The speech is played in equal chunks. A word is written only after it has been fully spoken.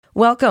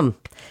Welcome.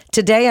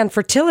 Today on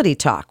Fertility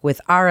Talk with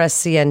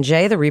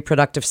RSCNJ, the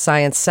Reproductive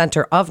Science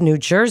Center of New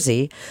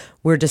Jersey,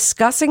 we're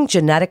discussing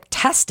genetic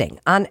testing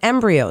on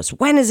embryos.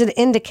 When is it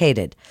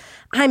indicated?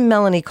 I'm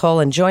Melanie Cole,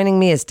 and joining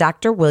me is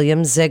Dr.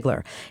 William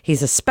Ziegler.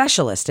 He's a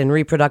specialist in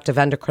reproductive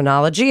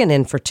endocrinology and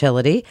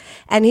infertility,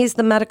 and he's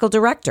the medical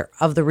director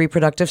of the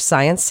Reproductive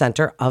Science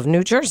Center of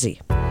New Jersey.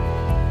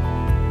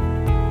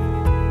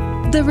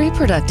 The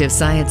Reproductive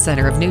Science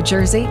Center of New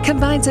Jersey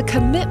combines a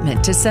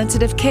commitment to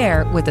sensitive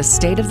care with a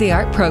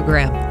state-of-the-art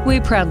program. We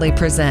proudly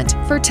present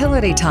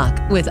Fertility Talk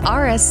with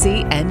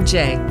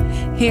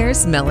RSCNJ.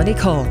 Here's Melanie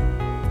Cole.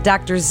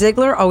 Dr.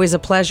 Ziegler, always a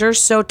pleasure.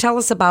 So tell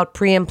us about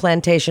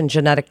pre-implantation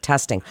genetic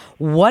testing.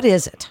 What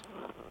is it?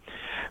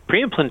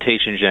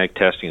 Pre-implantation genetic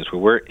testing is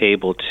where we're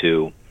able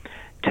to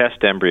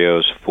test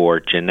embryos for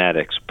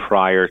genetics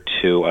prior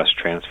to us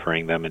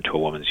transferring them into a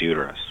woman's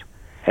uterus.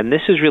 And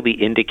this is really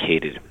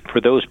indicated for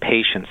those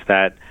patients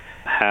that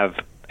have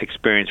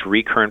experienced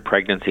recurrent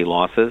pregnancy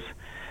losses,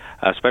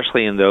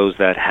 especially in those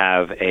that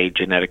have a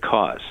genetic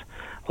cause,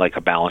 like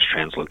a balanced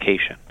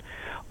translocation,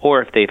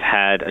 or if they've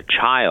had a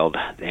child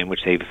in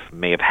which they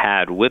may have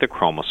had with a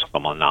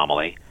chromosomal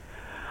anomaly,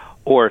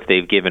 or if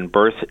they've given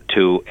birth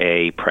to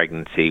a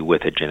pregnancy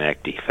with a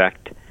genetic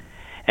defect,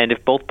 and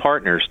if both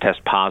partners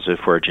test positive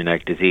for a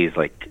genetic disease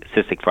like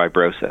cystic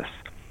fibrosis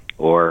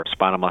or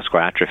spinal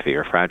muscular atrophy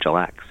or Fragile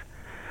X.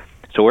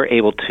 So we're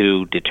able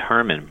to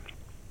determine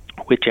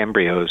which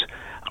embryos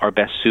are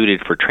best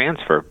suited for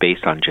transfer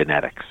based on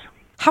genetics.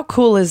 How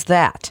cool is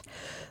that?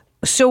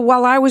 So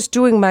while I was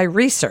doing my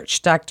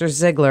research, Dr.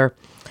 Ziegler,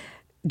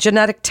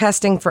 genetic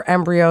testing for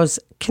embryos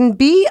can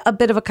be a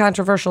bit of a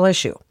controversial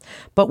issue.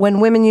 But when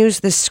women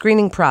use this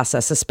screening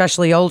process,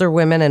 especially older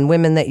women and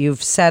women that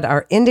you've said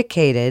are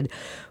indicated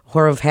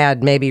or have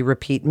had maybe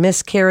repeat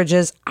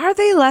miscarriages, are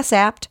they less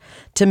apt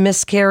to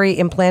miscarry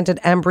implanted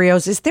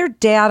embryos? Is there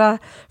data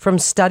from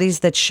studies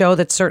that show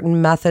that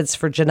certain methods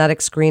for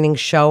genetic screening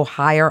show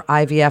higher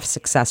IVF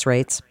success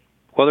rates?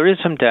 Well, there is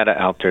some data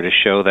out there to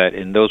show that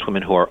in those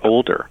women who are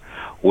older,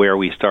 where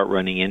we start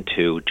running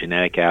into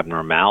genetic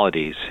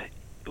abnormalities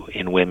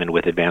in women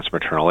with advanced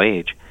maternal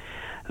age,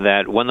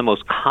 that one of the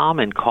most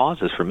common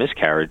causes for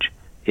miscarriage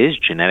is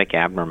genetic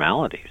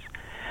abnormalities.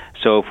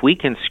 So if we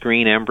can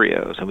screen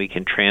embryos and we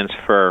can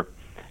transfer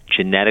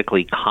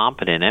genetically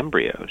competent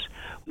embryos,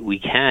 we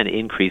can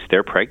increase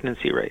their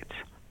pregnancy rates.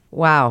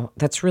 Wow,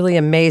 that's really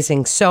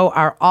amazing. So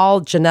are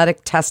all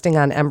genetic testing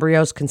on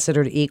embryos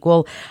considered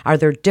equal? Are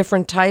there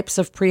different types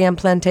of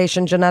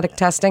pre-implantation genetic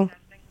testing?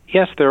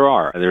 Yes, there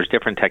are. There's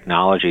different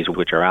technologies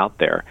which are out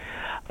there.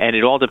 And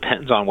it all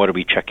depends on what are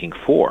we checking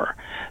for.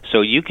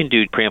 So you can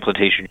do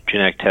pre-implantation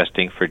genetic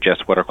testing for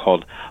just what are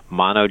called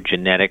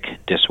monogenetic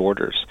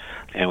disorders,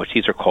 and which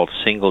these are called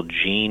single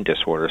gene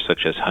disorders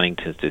such as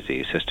Huntington's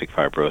disease, cystic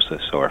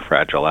fibrosis, or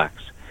Fragile X.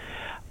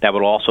 That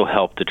would also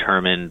help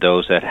determine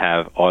those that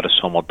have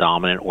autosomal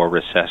dominant or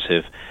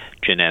recessive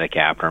genetic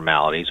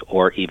abnormalities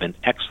or even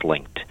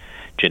X-linked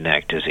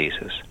genetic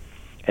diseases.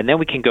 And then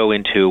we can go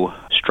into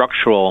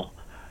structural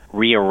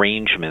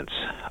rearrangements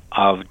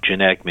of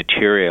genetic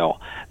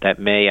material that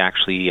may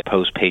actually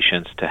pose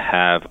patients to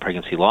have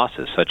pregnancy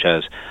losses, such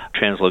as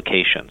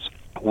translocations,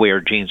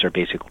 where genes are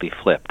basically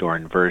flipped, or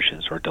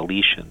inversions, or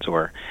deletions,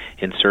 or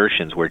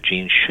insertions where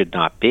genes should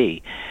not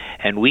be.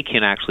 And we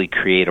can actually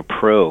create a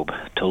probe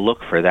to look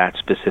for that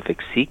specific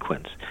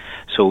sequence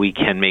so we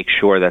can make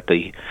sure that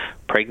the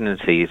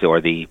pregnancies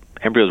or the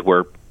embryos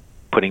we're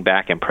putting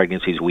back in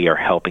pregnancies we are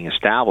helping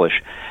establish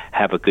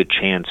have a good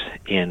chance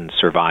in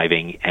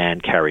surviving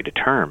and carry to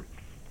term.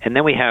 And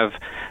then we have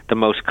the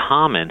most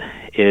common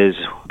is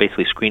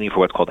basically screening for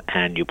what's called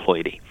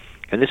aneuploidy.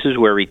 And this is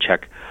where we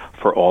check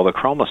for all the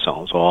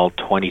chromosomes, all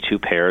 22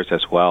 pairs,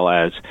 as well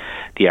as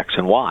the X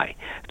and Y.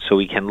 So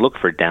we can look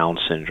for Down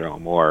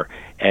syndrome or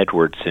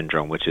Edwards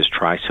syndrome, which is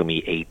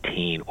trisomy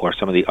 18, or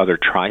some of the other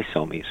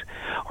trisomies,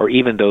 or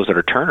even those that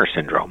are Turner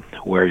syndrome,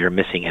 where you're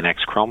missing an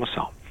X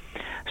chromosome.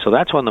 So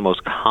that's one of the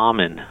most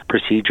common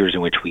procedures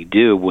in which we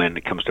do when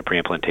it comes to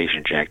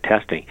pre-implantation genetic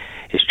testing,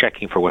 is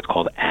checking for what's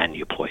called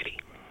aneuploidy.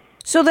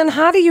 So then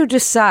how do you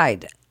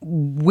decide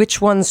which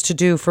ones to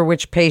do for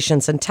which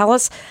patients? And tell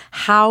us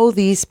how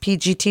these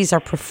PGTs are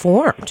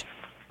performed.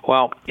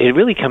 Well, it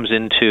really comes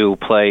into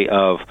play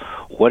of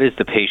what is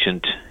the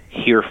patient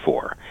here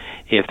for.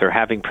 If they're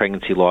having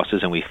pregnancy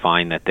losses and we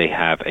find that they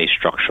have a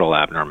structural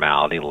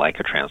abnormality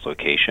like a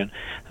translocation,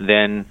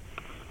 then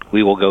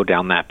we will go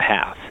down that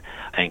path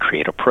and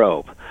create a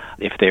probe.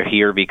 If they're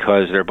here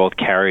because they're both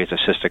carriers of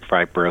cystic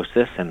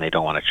fibrosis and they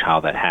don't want a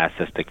child that has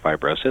cystic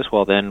fibrosis,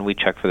 well, then we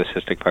check for the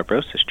cystic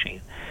fibrosis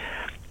gene.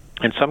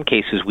 In some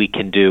cases, we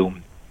can do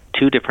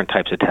two different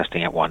types of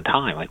testing at one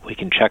time. Like we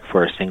can check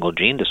for a single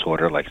gene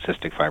disorder like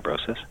cystic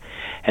fibrosis,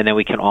 and then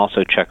we can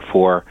also check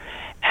for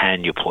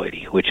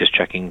aneuploidy, which is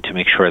checking to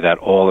make sure that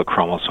all the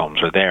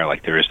chromosomes are there,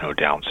 like there is no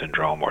Down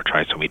syndrome or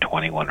trisomy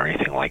 21 or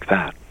anything like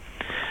that.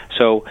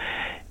 So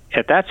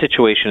at that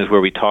situation is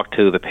where we talk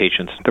to the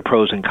patients the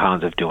pros and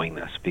cons of doing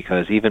this,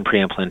 because even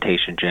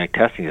pre-implantation genetic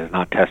testing does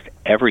not test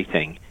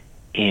everything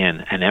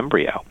in an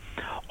embryo.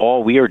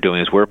 all we are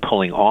doing is we're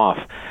pulling off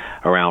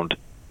around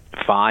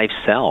 5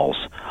 cells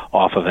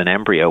off of an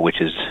embryo,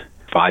 which is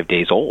 5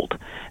 days old.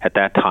 At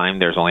that time,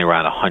 there's only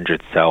around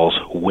 100 cells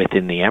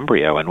within the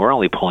embryo, and we're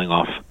only pulling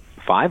off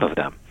 5 of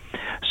them.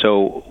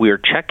 So we're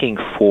checking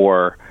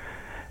for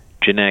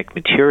genetic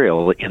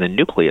material in the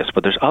nucleus,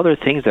 but there's other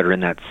things that are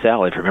in that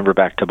cell. If you remember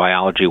back to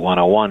Biology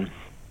 101,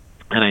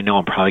 and I know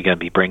I'm probably going to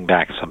be bringing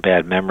back some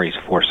bad memories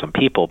for some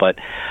people, but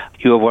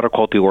you have what are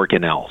called the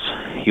organelles.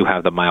 You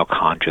have the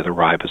mitochondria, the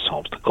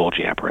ribosomes, the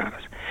Golgi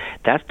apparatus.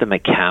 That's the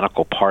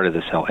mechanical part of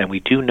the cell, and we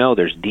do know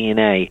there's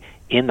DNA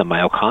in the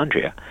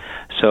mitochondria.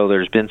 So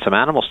there's been some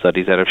animal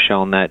studies that have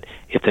shown that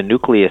if the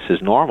nucleus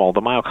is normal,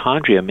 the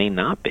mitochondria may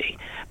not be.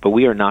 But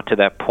we are not to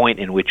that point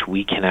in which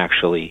we can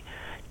actually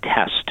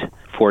test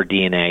for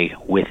DNA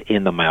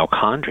within the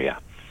mitochondria.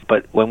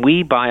 But when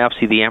we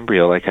biopsy the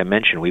embryo, like I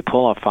mentioned, we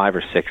pull off 5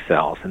 or 6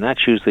 cells, and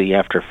that's usually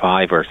after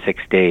 5 or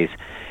 6 days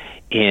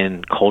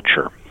in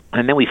culture.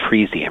 And then we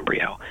freeze the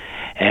embryo,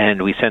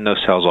 and we send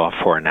those cells off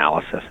for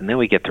analysis, and then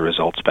we get the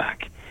results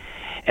back.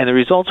 And the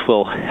results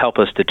will help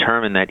us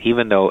determine that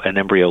even though an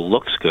embryo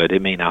looks good,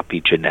 it may not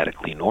be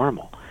genetically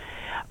normal.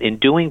 In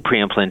doing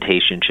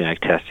preimplantation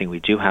genetic testing, we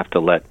do have to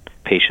let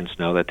patients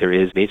know that there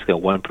is basically a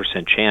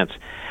 1% chance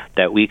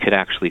that we could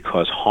actually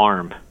cause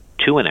harm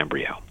to an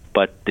embryo.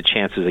 But the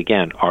chances,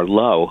 again, are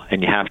low,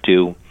 and you have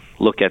to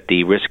look at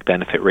the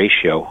risk-benefit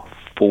ratio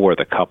for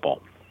the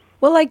couple.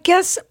 Well, I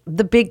guess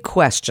the big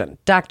question,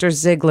 Dr.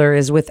 Ziegler,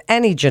 is with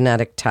any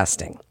genetic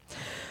testing.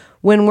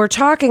 When we're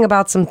talking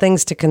about some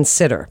things to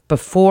consider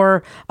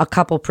before a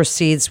couple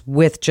proceeds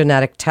with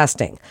genetic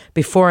testing,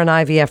 before an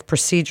IVF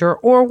procedure,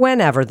 or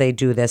whenever they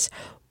do this,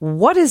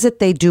 what is it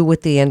they do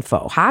with the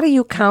info? How do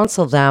you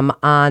counsel them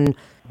on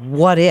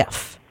what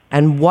if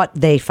and what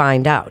they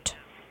find out?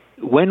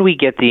 When we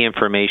get the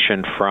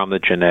information from the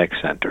genetic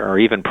center, or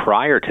even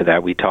prior to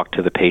that, we talk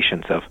to the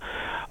patients of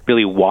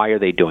really why are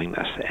they doing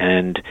this?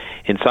 And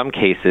in some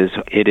cases,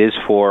 it is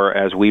for,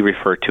 as we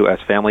refer to as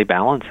family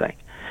balancing.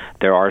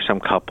 There are some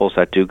couples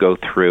that do go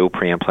through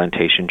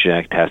preimplantation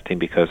genetic testing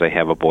because they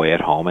have a boy at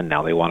home and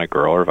now they want a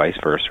girl, or vice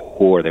versa,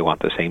 or they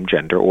want the same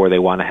gender, or they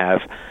want to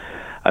have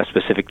a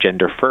specific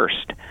gender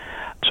first.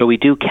 So we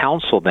do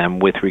counsel them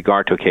with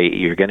regard to, okay,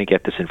 you're going to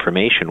get this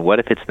information. What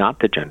if it's not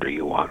the gender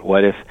you want?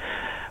 What if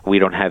we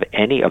don't have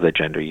any of the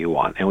gender you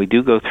want? And we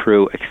do go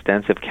through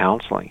extensive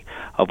counseling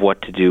of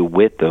what to do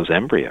with those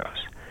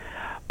embryos.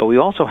 But we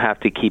also have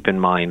to keep in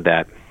mind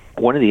that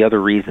one of the other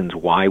reasons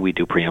why we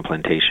do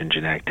preimplantation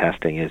genetic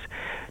testing is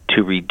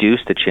to reduce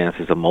the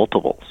chances of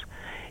multiples.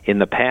 In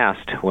the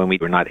past, when we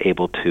were not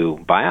able to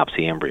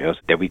biopsy embryos,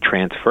 that we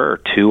transfer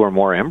 2 or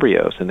more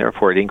embryos, and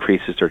therefore it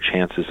increases their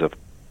chances of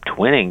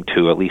twinning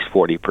to at least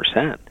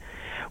 40%.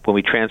 When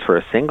we transfer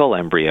a single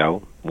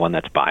embryo, one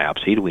that's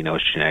biopsied, we know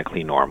it's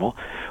genetically normal,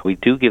 we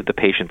do give the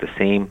patient the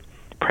same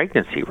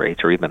pregnancy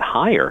rates or even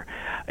higher,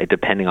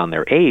 depending on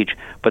their age,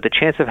 but the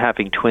chance of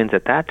having twins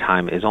at that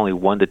time is only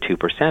 1 to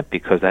 2%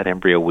 because that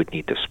embryo would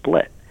need to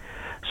split.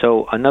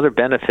 So another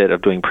benefit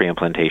of doing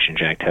preimplantation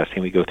genetic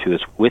testing, we go through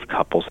this with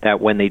couples, that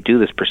when they do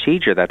this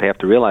procedure, that they have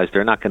to realize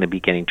they're not going to be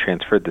getting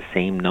transferred the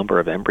same number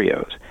of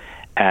embryos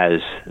as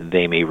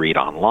they may read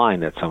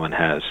online that someone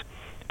has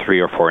 3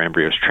 or 4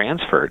 embryos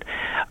transferred.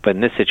 But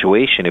in this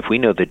situation, if we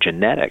know the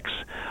genetics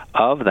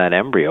of that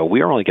embryo,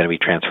 we are only going to be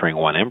transferring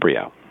 1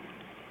 embryo.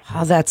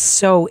 Oh, that's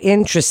so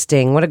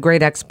interesting. What a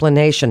great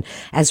explanation.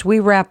 As we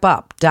wrap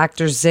up,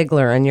 Dr.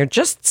 Ziegler, and you're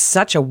just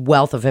such a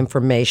wealth of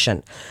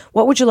information,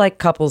 what would you like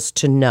couples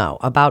to know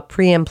about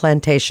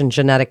preimplantation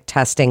genetic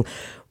testing,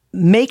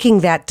 making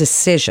that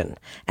decision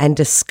and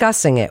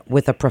discussing it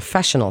with a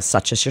professional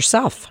such as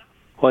yourself?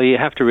 Well, you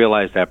have to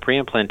realize that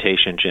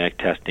preimplantation genetic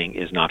testing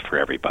is not for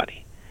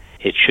everybody.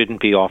 It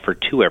shouldn't be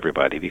offered to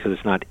everybody because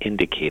it's not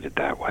indicated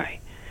that way.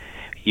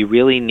 You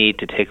really need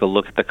to take a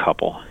look at the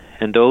couple.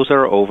 And those that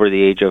are over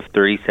the age of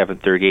 37,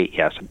 38,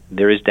 yes,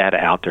 there is data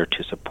out there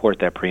to support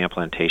that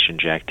preimplantation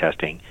genetic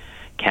testing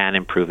can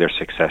improve their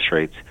success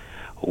rates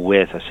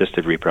with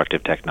assisted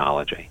reproductive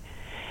technology.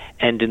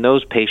 And in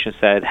those patients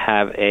that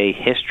have a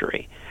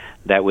history,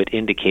 that would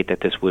indicate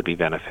that this would be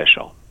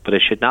beneficial. But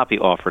it should not be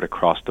offered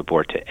across the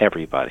board to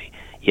everybody.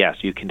 Yes,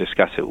 you can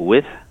discuss it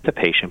with the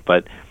patient,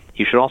 but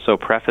you should also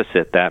preface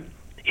it that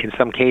in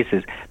some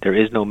cases, there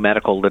is no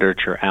medical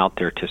literature out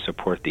there to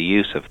support the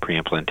use of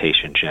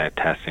preimplantation genetic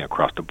testing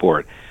across the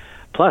board.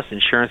 Plus,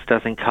 insurance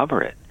doesn't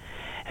cover it.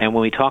 And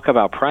when we talk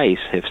about price,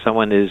 if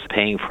someone is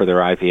paying for their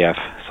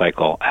IVF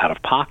cycle out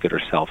of pocket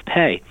or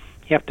self-pay,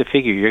 you have to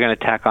figure you're going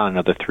to tack on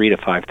another $3,000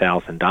 to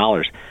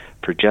 $5,000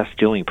 for just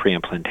doing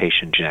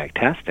preimplantation genetic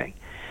testing.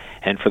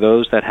 And for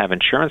those that have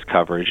insurance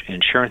coverage,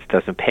 insurance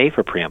doesn't pay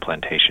for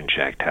preimplantation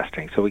genetic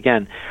testing. So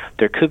again,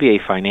 there could be a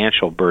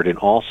financial burden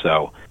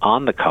also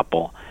on the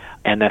couple,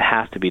 and that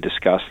has to be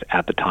discussed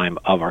at the time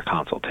of our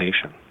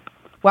consultation.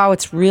 Wow,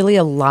 it's really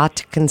a lot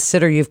to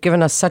consider. You've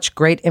given us such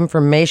great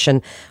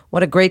information.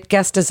 What a great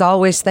guest as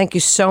always. Thank you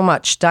so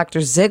much,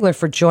 Dr. Ziegler,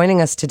 for joining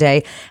us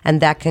today.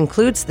 And that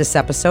concludes this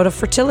episode of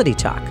Fertility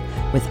Talk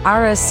with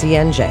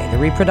RSCNJ, the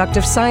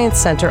Reproductive Science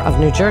Center of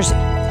New Jersey.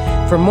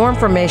 For more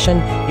information,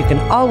 you can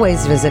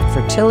always visit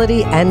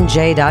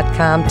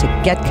fertilitynj.com to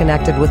get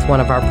connected with one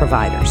of our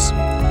providers.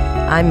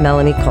 I'm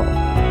Melanie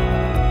Cole.